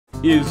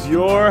Is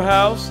your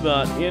house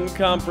not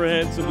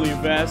incomprehensibly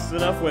vast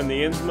enough when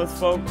the Innsmouth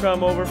folk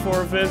come over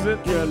for a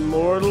visit? Can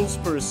mortals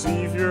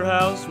perceive your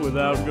house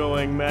without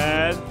going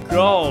mad?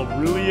 Call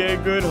Really A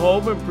Good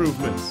Home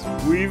Improvements.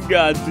 We've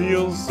got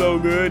deals so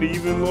good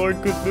even Lord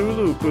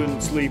Cthulhu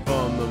couldn't sleep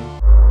on them.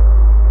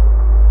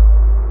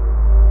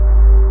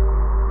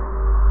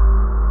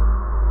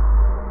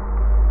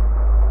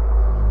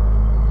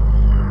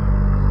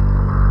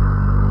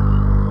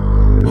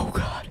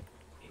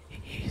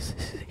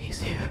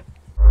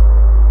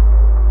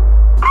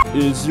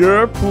 Is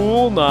your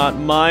pool not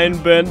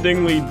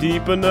mind-bendingly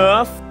deep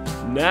enough?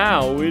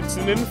 Now it's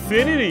an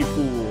infinity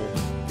pool.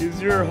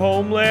 Is your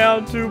home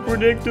layout too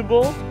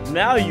predictable?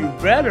 Now you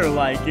better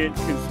like it,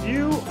 cause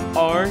you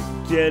aren't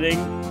getting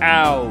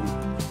out.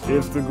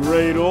 If the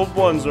great old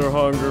ones are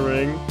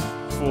hungering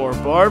for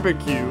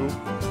barbecue,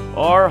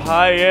 our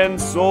high-end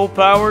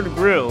soul-powered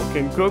grill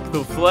can cook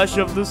the flesh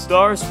of the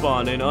star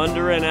spawn in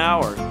under an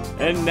hour.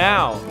 And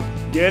now,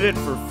 get it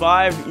for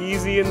 5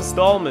 easy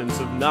installments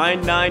of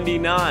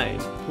 $9.99,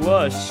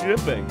 plus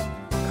shipping.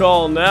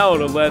 Call now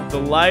to let the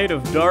light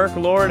of Dark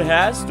Lord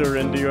Hastur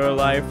into your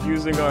life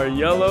using our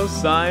yellow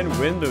sign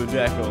window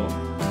decal.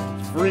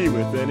 Free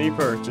with any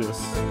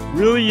purchase.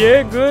 Really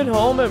A Good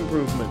Home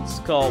Improvements.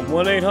 Call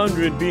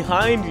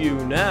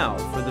 1-800-BEHIND-YOU now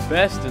for the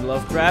best in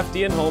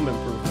Lovecraftian home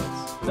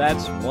improvements.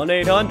 That's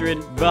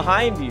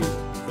 1-800-BEHIND-YOU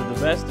for the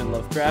best in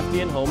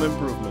Lovecraftian home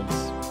improvements.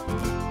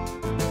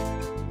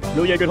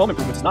 Really A Good Home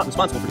Improvements is not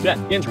responsible for death,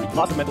 injury,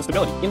 loss of mental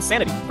stability,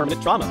 insanity,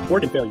 permanent trauma,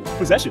 organ failure,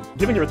 possession,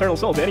 giving your eternal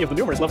soul to any of the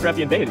numerous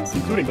Lovecraftian deities,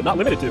 including but not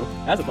limited to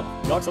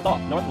Azathoth,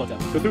 Yog-Sothoth, Narth-Lotep,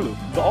 Cthulhu,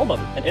 the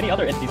All-Mother, and any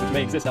other entities which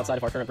may exist outside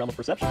of our current realm of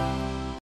perception.